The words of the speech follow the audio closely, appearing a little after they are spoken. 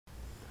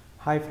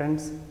Hi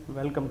friends,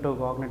 welcome to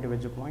Cognitive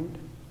Edupoint.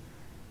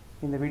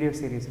 In the video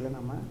series, we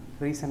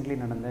recently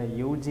நடந்த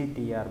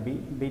UGTRB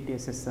BT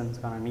Assistants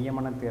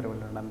நியமன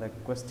தேர்வில் நடந்த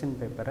question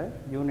paper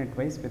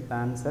Unitwise with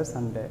answers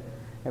and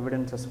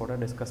evidences ஓட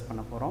discuss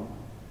பண்ண போகிறோம்.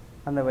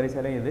 அந்த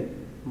வரிசையில் இது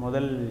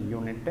முதல்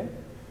unit,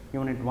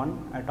 unit 1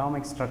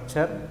 Atomic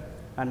Structure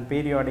and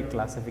Periodic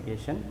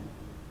Classification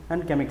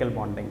and Chemical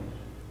Bonding.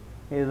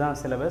 இதுதான்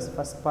சிலபஸ்.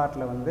 ஃபர்ஸ்ட்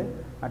பார்ட்டில் வந்து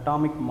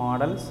Atomic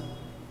Models,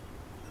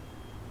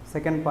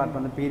 second part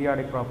on the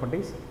periodic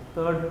properties,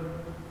 third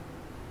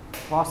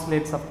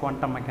postulates of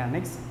quantum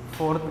mechanics,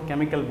 fourth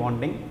chemical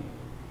bonding.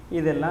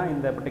 இதெல்லாம்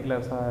இந்த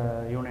பர்டிகுலர்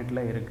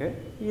யூனிட்டில் இருக்குது.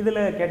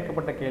 இதில்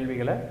கேட்கப்பட்ட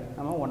கேள்விகளை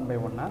நம்ம ஒன் பை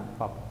ஒன்னாக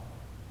பார்ப்போம்.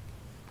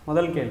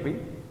 முதல் கேள்வி,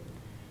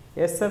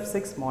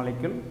 SF6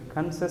 molecule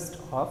consists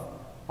of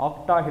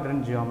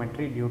octahedron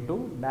geometry due to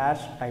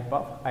dash type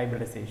of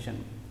hybridization.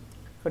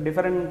 So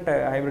different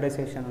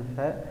hybridization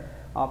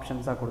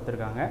options are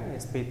கொடுத்திருக்காங்க.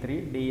 sp3,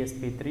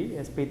 dsp3,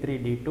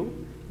 sp3d2,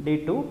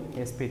 d2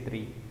 sp3.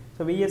 So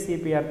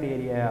VSEPR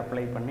theory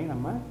apply பண்ணி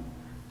நம்ம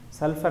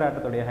சல்ஃபர்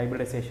ஆட்டத்தோடைய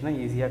ஹைபிரிடைசேஷனை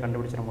ஈஸியாக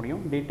கண்டுபிடிச்சிட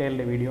முடியும்.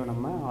 டீட்டெயில்டு வீடியோ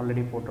நம்ம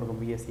ஆல்ரெடி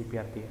போட்டிருக்கோம்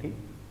VSEPR theory.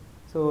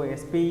 So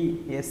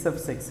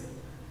SF6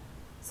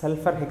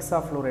 sulphur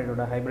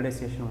ஹெக்ஸாஃப்ளூரைடோட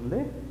hybridisation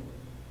வந்து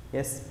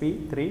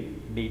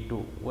sp3d2,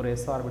 ஒரு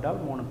s orbital,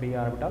 3 p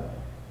orbital,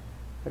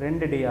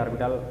 2 d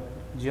orbital,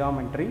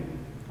 geometry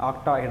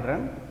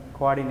ஆக்டாஹெட்ரன்,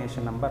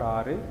 coordination number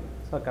 6.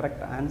 So correct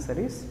answer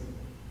is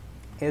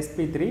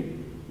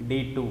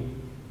sp3d2.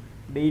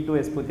 d2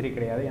 sp3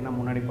 கிடையாது, ஏன்னா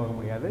முன்னாடி போக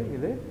முடியாது,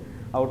 இது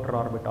outer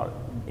orbital.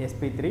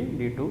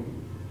 sp3d2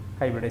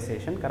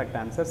 hybridization. Correct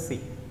answer C.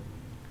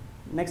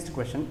 Next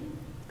question,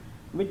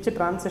 which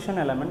transition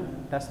element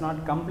does not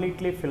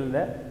completely fill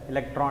the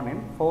electron in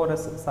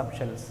 4s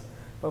subshells?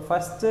 இப்போ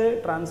first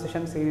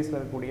transition சீரீஸில்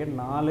இருக்கக்கூடிய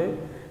 4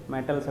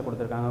 மெட்டல்ஸை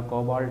கொடுத்துருக்காங்க,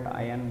 cobalt,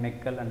 iron,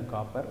 nickel and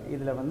copper.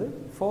 இதில் வந்து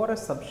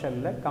 4s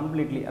சப்ஷெல்லில்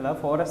கம்ப்ளீட்லி, அதாவது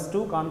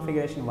 4s2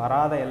 கான்ஃபிகரேஷன்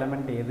வராத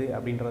element எது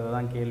அப்படின்றது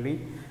தான் கேள்வி.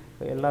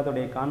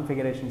 எல்லாத்துடைய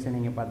கான்ஃபிகரேஷன்ஸை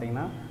நீங்கள்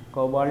பார்த்தீங்கன்னா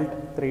cobalt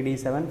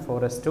 3d7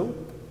 4s2,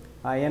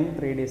 iron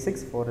 3d6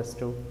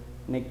 4s2,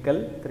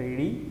 nickel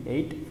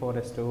 3d8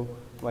 4s2,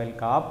 while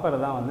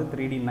copper தான் வந்து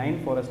 3d9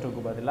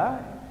 4s2க்கு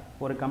பதிலாக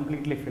ஒரு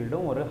கம்ப்ளீட்லி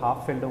ஃபில்டும் ஒரு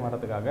ஹாஃப் ஃபில்டும்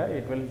வரதுக்காக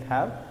it will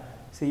have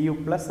Cu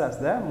plus as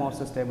the most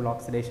stable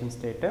oxidation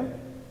state,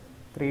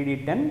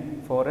 3d10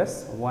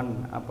 4s1.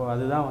 அப்போ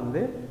அதுதான்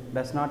வந்து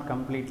does not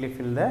completely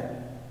fill the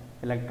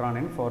electron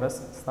in 4s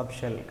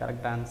subshell.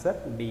 Correct answer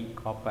D,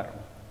 copper.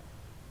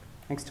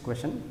 Next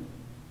question,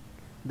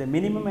 the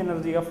minimum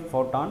energy of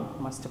photon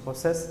must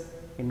possess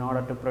in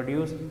order to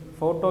produce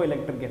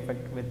photoelectric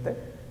effect with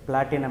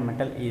platinum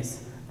metal is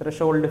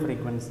threshold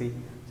frequency.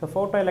 So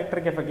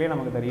photoelectric effect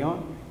நமக்கு தெரியும்,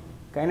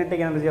 kinetic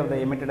energy of the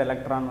emitted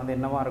electron வந்து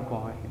என்னவா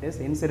இருக்கும், it is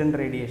incident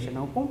radiation.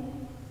 க்கும்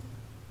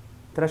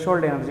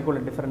threshold energy குள்ள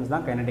difference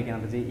தான் kinetic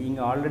energy. இங்க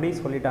already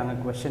சொல்லிட்டாங்க,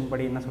 question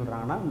படி என்ன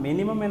சொல்றாங்கன்னா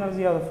minimum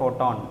energy of the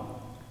photon.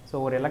 So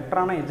ஒரு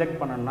எலக்ட்ரானை எஜெக்ட்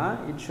பண்ணணும்னா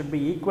it should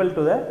be equal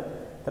to the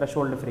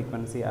threshold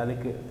frequency.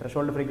 அதுக்கு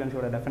threshold frequency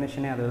ஓட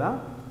டெஃபினிஷனே அதுதான்.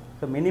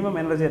 So minimum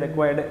energy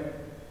required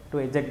to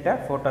eject a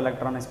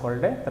photoelectron is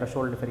called a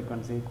threshold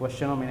frequency.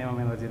 கொஸ்டினும் minimum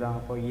energy தான்.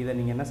 அப்போ இதை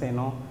நீங்கள் என்ன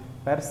செய்யணும்,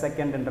 per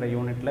second என்ற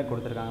யூனிட்டில்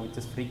கொடுத்துருக்காங்க, which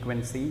is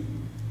frequency.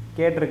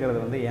 கேட்டிருக்கிறது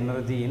வந்து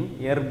எனர்ஜி இன்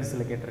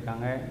எர்க்ஸில்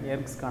கேட்டிருக்காங்க.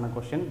 எர்க்ஸ்க்கான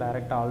கொஷின்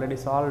டைரெக்டாக ஆல்ரெடி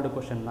சால்வ்டு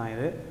கொஷின் தான்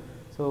இது.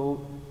 So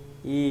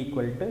E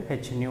equal to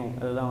hν,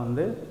 அதுதான்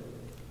வந்து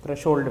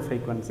threshold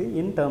frequency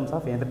in terms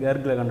of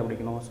எர்கில்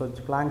கண்டுபிடிக்கணும். ஸோ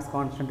பிளாங்க்ஸ்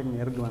கான்ஸ்டன்ட் இன்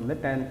எர்க் வந்து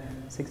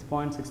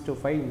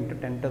 6.625 ×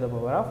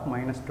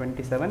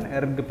 10⁻⁻27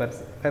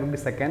 erg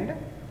second,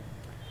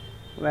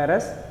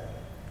 whereas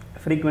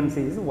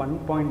frequency is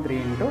 1.3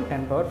 ×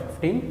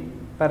 10⁻15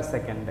 per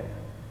second.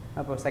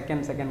 அப்போ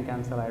செகண்ட்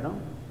கேன்சல் ஆகிடும்.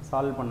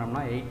 சால்வ்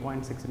பண்ணோம்னா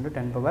 8.6 ×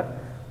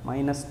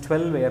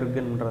 10⁻12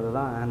 எர்குன்றது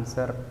தான்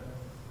ஆன்சர்.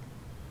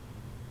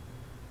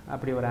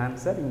 அப்படி ஒரு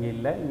ஆன்சர் இங்கே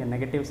இல்லை, இங்கே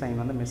நெகட்டிவ் சைன்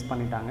வந்து மிஸ்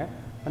பண்ணிட்டாங்க.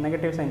 இப்போ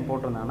நெகட்டிவ் சைன்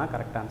போட்டிருந்தாங்கன்னா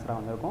கரெக்ட் ஆன்சராக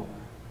வந்திருக்கும்.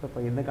 இப்போ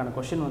இதுக்கான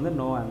கொஷின் வந்து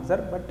no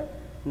answer, but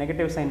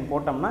negative sign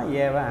போட்டோம்னா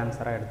ஏவை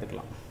ஆன்சராக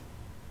எடுத்துக்கலாம்.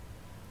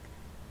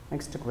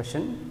 Next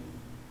question,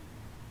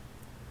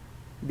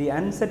 the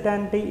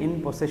uncertainty in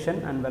position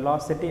and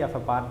velocity of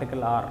a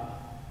particle are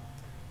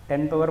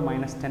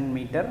 10⁻⁻10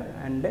 meter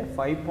and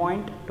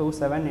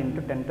 5.27 ×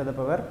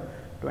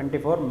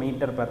 10⁻24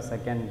 meter per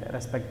second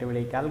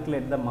respectively.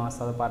 Calculate the mass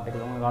of the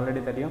particle. உங்களுக்கு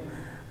already தெரியும்,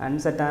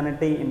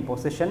 uncertainty in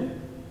position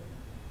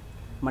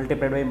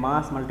multiplied by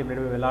mass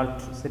multiplied by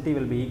velocity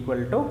will be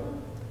equal to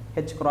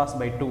h cross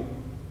by 2.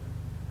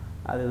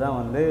 அதுதான்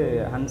வந்து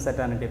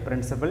uncertainty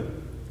principle.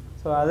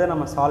 So அதை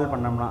நம்ம solve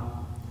பண்ணோம்னா,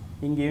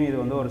 இங்கேயும் இது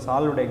வந்து ஒரு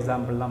சால்வ்டு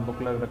எக்ஸாம்பிள் தான்,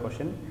 புக்கில் இருக்கிற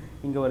கொஷின்.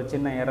 இங்கே ஒரு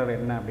சின்ன எரர்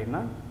என்ன அப்படின்னா,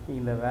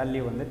 இந்த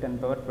வேல்யூ வந்து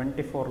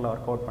 10⁻24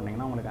 ஒர்க் அவுட்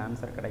பண்ணிங்கன்னா உங்களுக்கு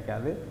ஆன்சர்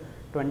கிடைக்காது.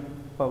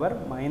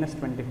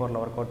 10⁻⁻24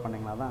 ஒர்க் அவுட்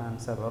பண்ணிங்கன்னா தான்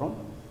ஆன்சர் வரும்.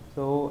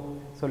 ஸோ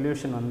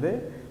சொல்யூஷன் வந்து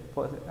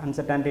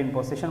uncertainty in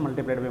position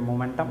multiplied by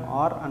momentum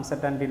or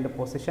uncertainty in the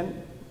position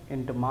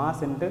into mass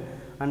into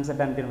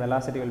uncertainty in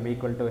velocity will be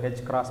equal to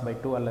h cross by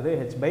 2 அல்லது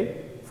h by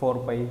 4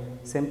 pi.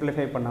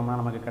 Simplify பண்ணோம்னா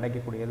நமக்கு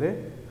கிடைக்கக்கூடியது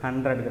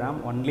 100 gram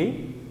only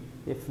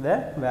if the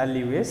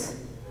value is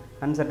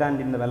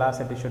uncertainty in the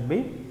velocity should be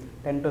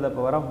 10 to the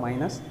power of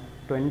minus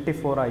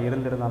 24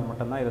 இருந்திருந்தால்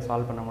மட்டும்தான் இதை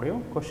solve பண்ண முடியும்.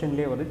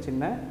 கொஸ்டின்லேயே ஒரு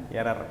சின்ன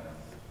எரர்.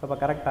 அப்போ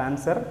கரெக்ட்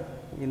ஆன்சர்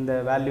இந்த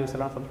வேல்யூஸ்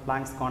எல்லாம்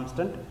Planck's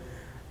constant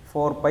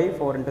 4 pi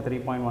 4 into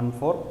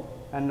 3.14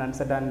 and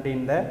uncertainty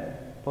in the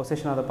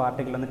position of the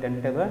particle வந்து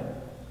 10 to the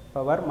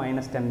power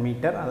minus 10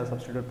 meter. அதை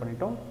சப்ஸ்டிடியூட்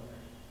பண்ணிட்டோம்.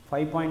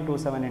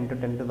 5.27 into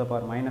 10 to the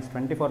power minus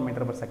 24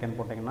 meter per second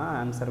போட்டிங்கன்னா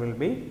answer will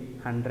be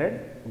 100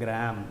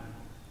 gram.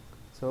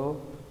 So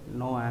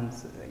no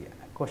answer.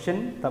 Question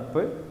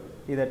தப்பு.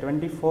 இதை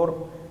 24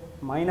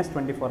 minus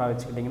 24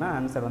 வச்சுக்கிட்டிங்கன்னா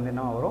answer வந்து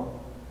என்ன வரும்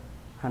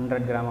 100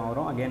 gram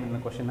வரும். அகைன் இந்த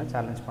கொஷினை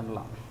சேலஞ்ச்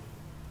பண்ணலாம்.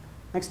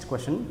 Next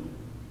question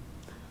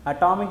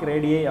atomic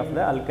radii of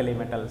the alkali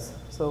metals.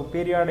 So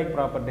periodic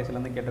properties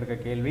வந்து கேட்டிருக்க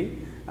கேள்வி.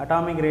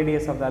 atomic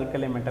radius of the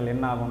alkali metal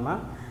என்ன ஆகும்னா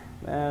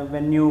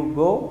when you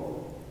go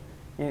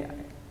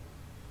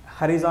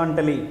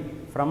horizontally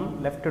from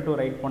left to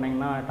right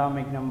போனீங்கன்னா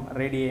atomic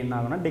radii என்ன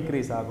ஆகும்னா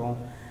டிக்ரீஸ் ஆகும்.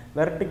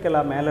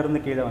 வெர்டிக்கலாக மேலேருந்து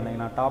கீழே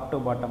வந்தீங்கன்னா டாப் டு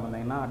பாட்டம்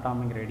வந்தீங்கன்னா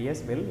atomic radius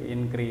will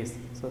increase.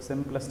 So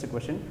simplest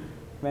question,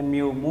 when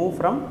you move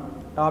from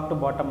top to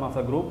bottom of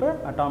a group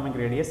atomic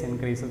radius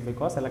increases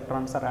because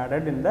electrons are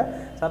added in the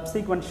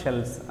subsequent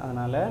shells.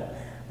 அதனால்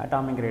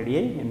atomic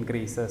radii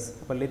increases.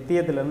 இப்போ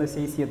லித்தியத்திலிருந்து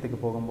சீசியத்துக்கு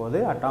போகும்போது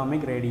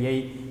atomic radii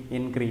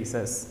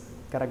increases.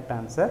 Correct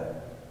answer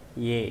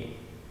A.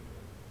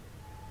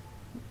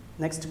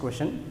 Next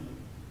question,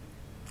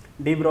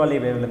 de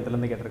Broglie wavelength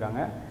இருந்து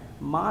கேட்டிருக்காங்க.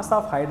 Mass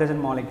of hydrogen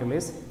molecule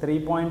is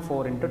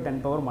 3.4 into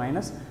 10 power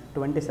minus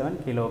 27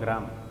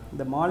 kilogram.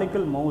 The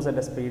molecule moves at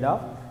a speed of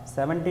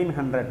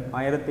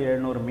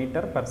 1700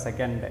 meter per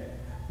second.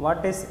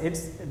 What is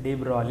its de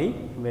Broglie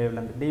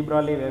wavelength? De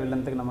Broglie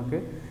wavelength நமக்கு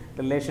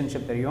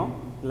relationship தெரியும்.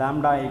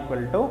 lambda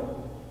equal to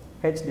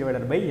h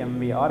divided by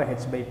mv or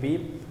h by p.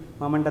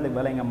 momentum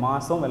பதிலா இங்க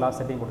மாஸும்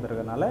வெலாசிட்டியும்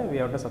கொடுத்திருக்கிறதுனால we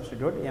have to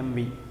substitute mv.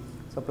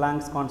 So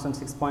Planck's constant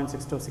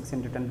 6.626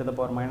 into 10 to the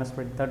power minus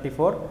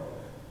 34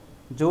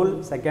 joule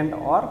second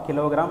or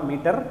kilogram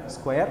meter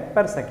square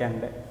per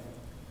second.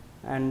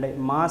 And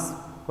mass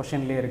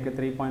question லே இருக்கு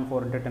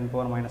 3.4 into 10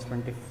 power minus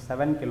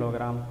 27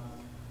 kilogram.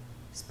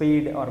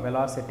 Speed or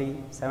velocity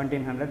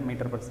 1700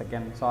 meter per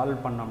second. Solve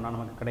பண்ணோம்னா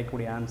நமக்கு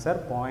கிடைக்கக்கூடிய answer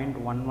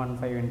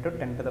 0.115 into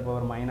 10 to the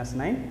power minus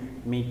 9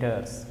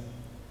 meters.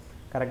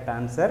 Correct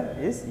answer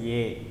is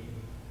A.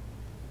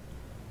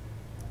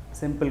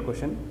 Simple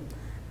question.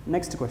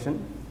 Next question,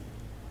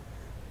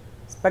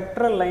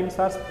 spectral lines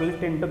are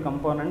split into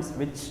components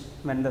which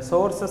when the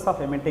sources of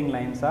emitting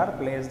lines are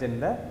placed in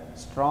the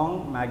strong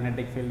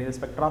magnetic field. இது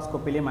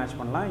spectroscopy match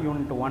பண்ணலாம்,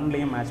 unit 1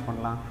 லையும் match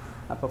பண்ணலாம்.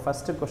 அப்போ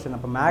first question,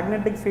 அப்போ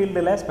magnetic field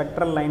ல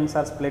spectral lines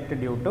are split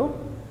due to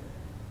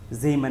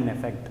Zeeman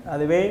effect.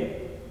 அதுவே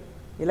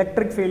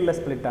electric field ல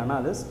split ஆனா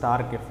அது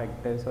Stark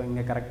effect. ஸோ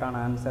இங்கே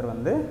கரெக்டான ஆன்சர்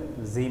வந்து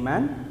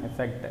Zeeman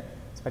effect.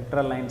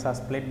 Spectral lines are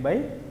split by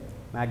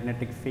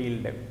magnetic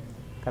field.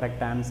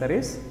 Correct answer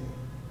is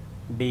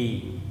D.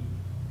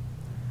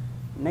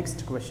 Next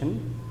question,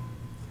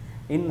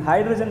 in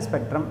hydrogen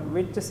spectrum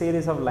which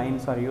series of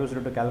lines are used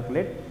to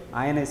calculate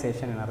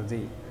ionization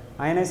energy?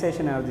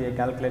 Ionization energy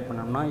calculate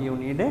பண்ணோம்னா you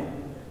need a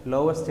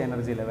lowest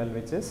energy level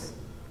which is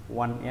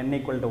 1. n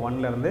equal to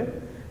 1 ல இருந்து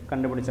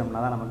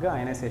கண்டுபிடிச்சோம்னா தான் நமக்கு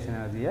ionization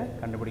energy-யை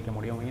கண்டுபிடிக்க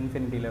முடியும்.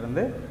 infinity ல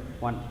இருந்து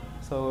 1.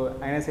 So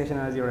ionization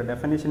energy-யோட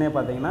definition-ஏ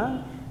பார்த்தீங்கன்னா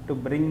to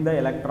bring the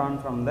electron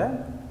from the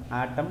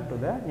atom to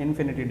the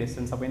infinity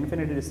distance. அப்போ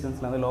infinity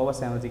distance-ல வந்து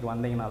lowest energy-க்கு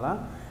வந்தீங்கன்னா தான்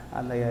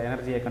அந்த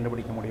எனர்ஜியை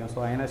கண்டுபிடிக்க முடியும். ஸோ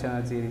ionization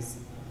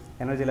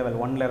energy level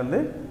 1 ல இருந்து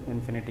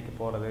infinity-க்கு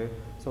போகிறது.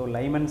 So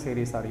Lyman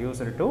series are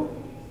used to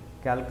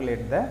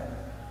calculate the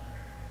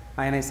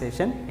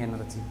ionization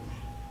energy.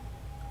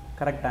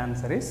 Correct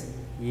answer is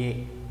A.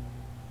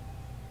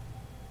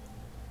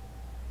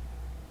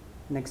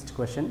 Next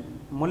question,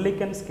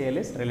 Mulliken scale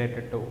is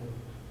related to.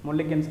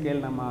 Mulliken scale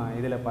நம்ம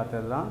இதில்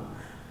பார்த்தது தான்.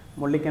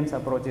 Mulliken's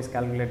approach is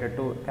calculated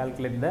to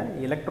calculate the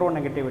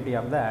electronegativity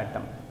of the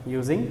atom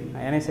using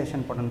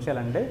ionization potential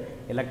and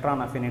electron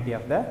affinity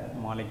of the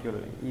molecule.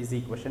 Easy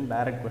question,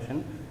 direct question.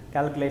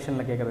 Calculation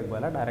la கேக்கிறதுக்கு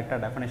பதிலா டைரக்ட்டா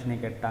டெஃபினிஷனே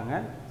கேட்டாங்க.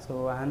 So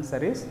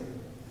answer is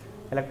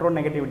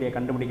electronegativity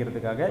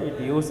கண்டுபிடிக்கிறதுக்காக it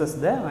uses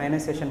the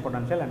ionization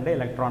potential and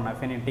electron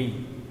affinity.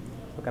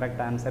 So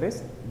correct answer is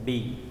D.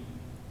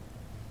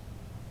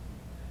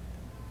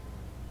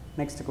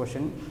 Next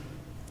question,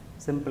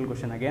 simple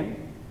question again.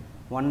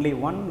 Only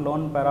one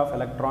lone pair of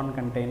electron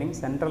containing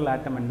central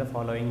atom in the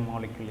following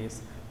molecule is.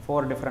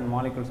 4 different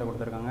molecules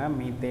கொடுத்திருக்காங்க,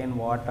 methane,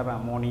 water,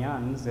 ammonia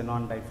and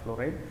xenon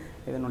difluoride.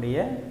 இதனுடைய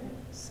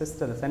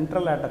sister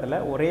central ஆட்டத்தில்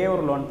ஒரே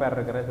ஒரு lone pair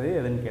இருக்கிறது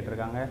எதுன்னு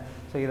கேட்டிருக்காங்க.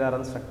 So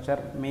இதான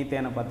structure.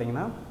 மீத்தேனை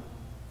பார்த்தீங்கன்னா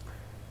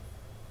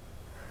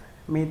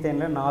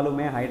மீத்தேனில்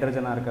 4மே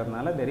ஹைட்ரஜனாக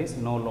இருக்கிறதுனால there is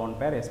no lone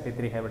pair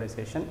sp3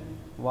 hybridization.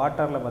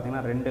 வாட்டரில்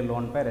பார்த்தீங்கன்னா 2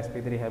 lone pair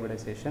sp3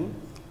 hybridization.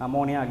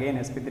 ammonia again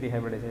sp3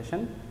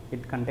 hybridization,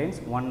 it contains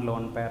 1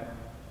 lone pair.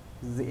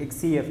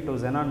 XeF2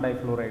 xenon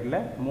difluorideல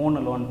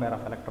 3 lone pair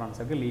of electrons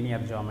இருக்கு,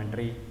 linear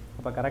geometry.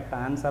 அப்போ கரெக்ட்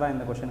ஆன்சராக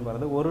இந்த கொஸ்டினுக்கு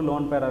வருது ஒரு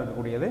லோன் பேராக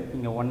இருக்கக்கூடியது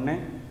இங்கே 1,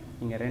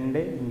 இங்கே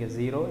 2, இங்கே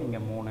 0, இங்கே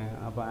 3.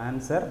 அப்போ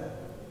ஆன்சர்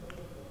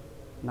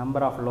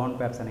நம்பர் ஆஃப் லோன்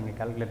பேர்ஸை நீங்கள்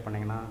கால்குலேட்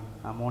பண்ணிங்கன்னா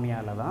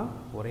அமோனியாவில் தான்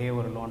ஒரே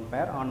ஒரு லோன்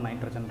பேர் ஆன்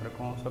நைட்ரஜன்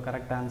இருக்கும். So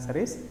correct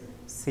answer is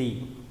C.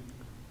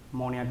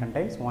 Ammonia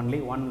contains only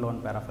one lone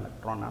pair of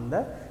electron on the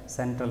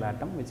central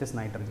atom, which is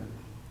nitrogen.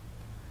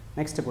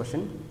 Next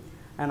question.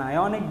 An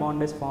ionic bond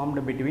is formed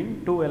between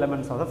two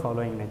elements of the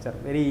following nature.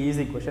 Very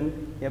easy question.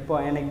 எப்போ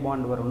ionic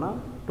bond வரும்னா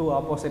two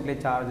oppositely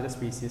charged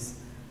species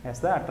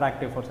as the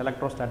attractive force,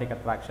 electrostatic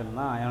attraction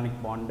தான் ionic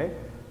bond.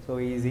 So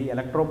easy.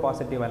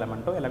 Electropositive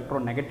element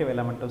electronegative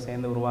element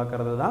சேர்ந்து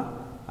உருவாக்குறது தான்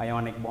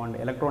ionic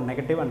bond.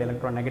 Electronegative and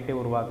electronegative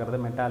உருவாக்குறது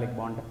metallic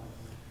bond,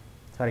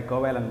 sorry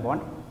covalent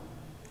bond.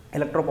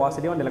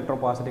 எலக்ட்ரோபாசிட்டிவ் and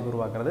எலக்ட்ரோபாசிட்டிவ்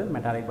உருவாக்குறது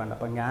metallic bond.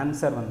 அப்போ இங்கே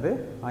answer வந்து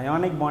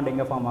ionic bond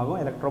எங்கே ஃபார்ம் ஆகும்?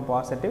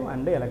 எலக்ட்ரோபாசிட்டிவ்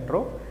and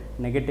electro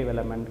negative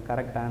element.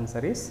 Correct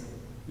answer is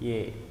a.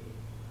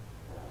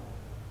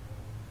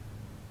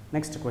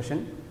 Next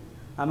question.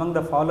 Among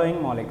the following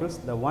molecules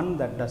the one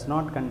that does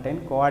not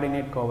contain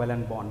coordinate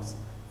covalent bonds.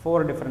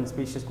 4 different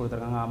species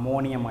கொடுத்துருக்காங்க.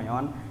 Ammonium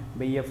ion,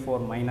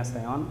 BF4 minus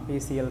ion,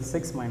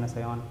 PCl6 minus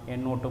ion,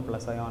 NO2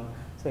 plus ion.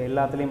 So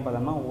எல்லாத்துலேயும்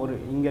பார்த்தோம்னா ஒரு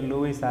இங்கே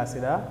Lewis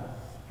ஆசிடாக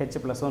H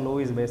plus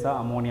Lewis பேஸாக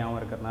அமோனியாவும்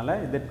இருக்கிறதுனால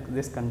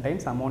this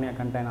contains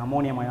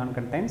ammonium ion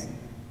contains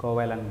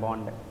covalent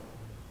bond.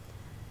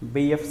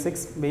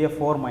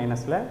 BF4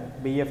 மைனஸில்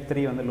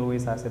BF3 வந்து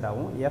Lewis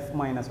ஆசிடாகவும் F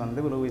minus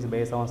வந்து Lewis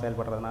பேஸாகவும்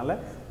செயல்படுறதுனால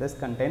this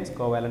contains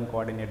covalent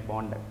coordinate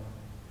bond.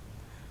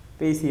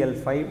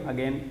 PCl5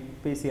 again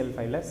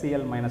PCl5ல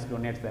Cl minus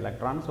donates the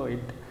electron, so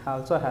it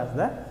also has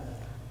the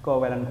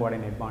covalent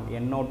coordinate bond.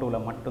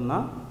 NO2ல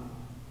மட்டும்தான்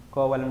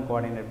covalent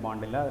coordinate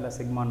bond இல்லை, அதில்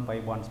sigma pi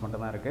bonds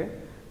மட்டும்தான்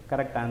இருக்குது.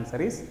 Correct answer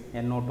is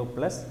NO2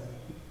 plus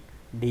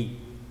D.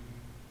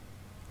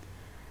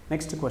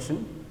 Next question.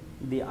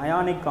 The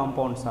ionic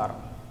compounds are.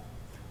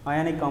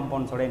 Ionic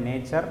compounds oda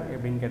nature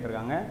எப்படின்னு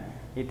கேட்டிருக்காங்க.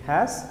 It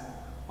has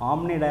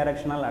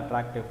omnidirectional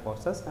attractive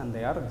forces and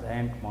they are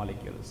giant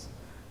molecules.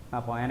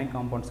 அப்போ ionic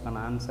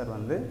compoundsக்கான answer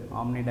வந்து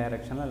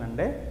omnidirectional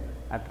and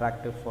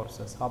attractive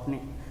forces.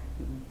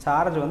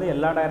 Charge வந்து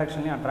எல்லா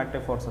டைரக்ஷன்லையும்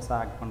attractive ஃபோர்ஸஸாக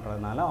act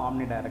பண்ணுறதுனால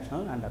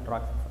omnidirectional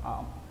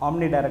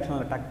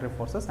attractive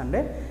forces and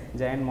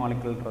giant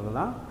moleculeன்றது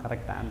தான்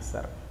correct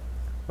answer.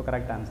 So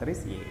correct answer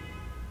is a.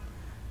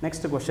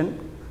 Next question.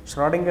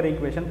 Schrödinger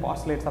equation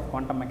postulates of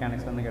quantum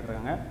mechanics வந்து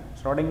கேட்டிருக்காங்க.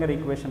 Schrödinger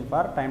equation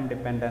for time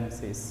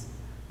dependencies.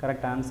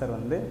 Correct answer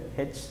வந்து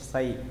h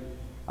psi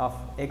of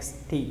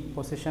xt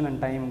position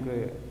and டைமுக்கு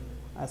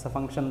as a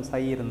function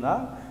psi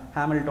இருந்தால்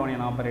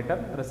Hamiltonian operator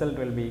result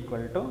will be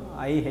equal to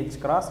I h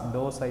cross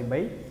dou psi by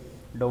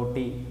dou t.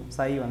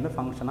 Psi வந்து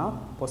function of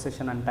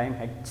position and time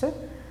h,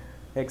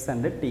 x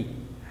and t.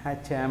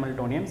 H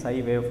Hamiltonian, psi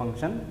wave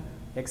function,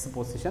 x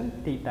position,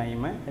 t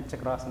time, h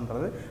cross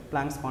என்றது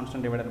Planck's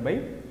constant divided by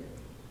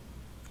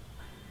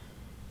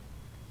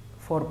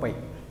 4 pi,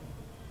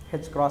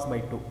 h cross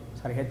by 2,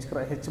 sorry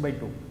h by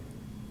 2.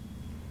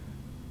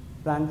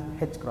 Planck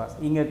h cross.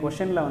 இங்கே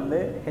கொஷனில் வந்து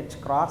h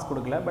cross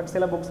கொடுக்கல, but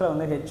சில புக்ஸில்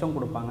வந்து ஹெச்சும்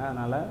கொடுப்பாங்க,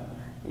 அதனால்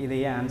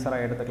இதையே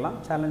ஆன்சராக எடுத்துக்கலாம்.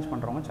 சேலஞ்ச்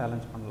பண்ணுறவங்க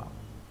சேலஞ்ச் பண்ணலாம்.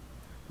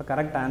 இப்போ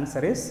correct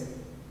answer is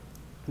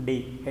D.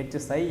 h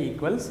psi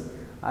equals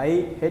I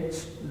h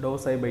dou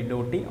psi by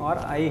dou t or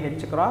I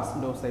h cross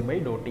dou psi by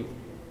dou t.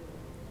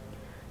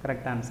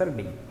 Correct answer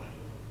D.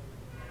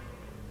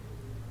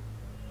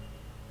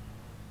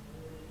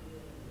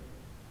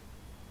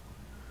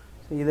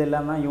 So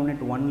இதெல்லாம் தான்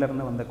யூனிட்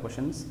 1லேருந்து வந்த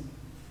கொஷின்ஸ்.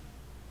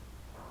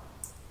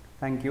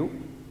 தேங்க்யூ.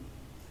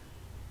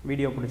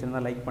 வீடியோ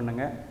பிடிச்சிருந்தால் like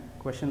பண்ணுங்கள்.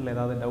 கொஷனில்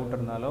ஏதாவது doubt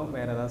இருந்தாலும்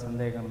வேறு ஏதாவது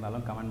சந்தேகம்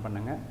இருந்தாலும் கமெண்ட்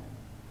பண்ணுங்கள்.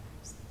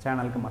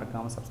 சேனலுக்கு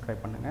மறக்காமல்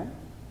சப்ஸ்கிரைப் பண்ணுங்கள்.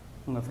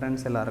 உங்கள்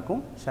ஃப்ரெண்ட்ஸ்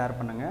எல்லாருக்கும் ஷேர்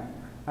பண்ணுங்கள்.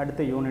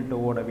 அடுத்த யூனிட்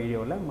 2ஓட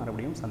வீடியோவில்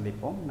மறுபடியும்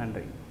சந்திப்போம்.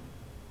 நன்றி.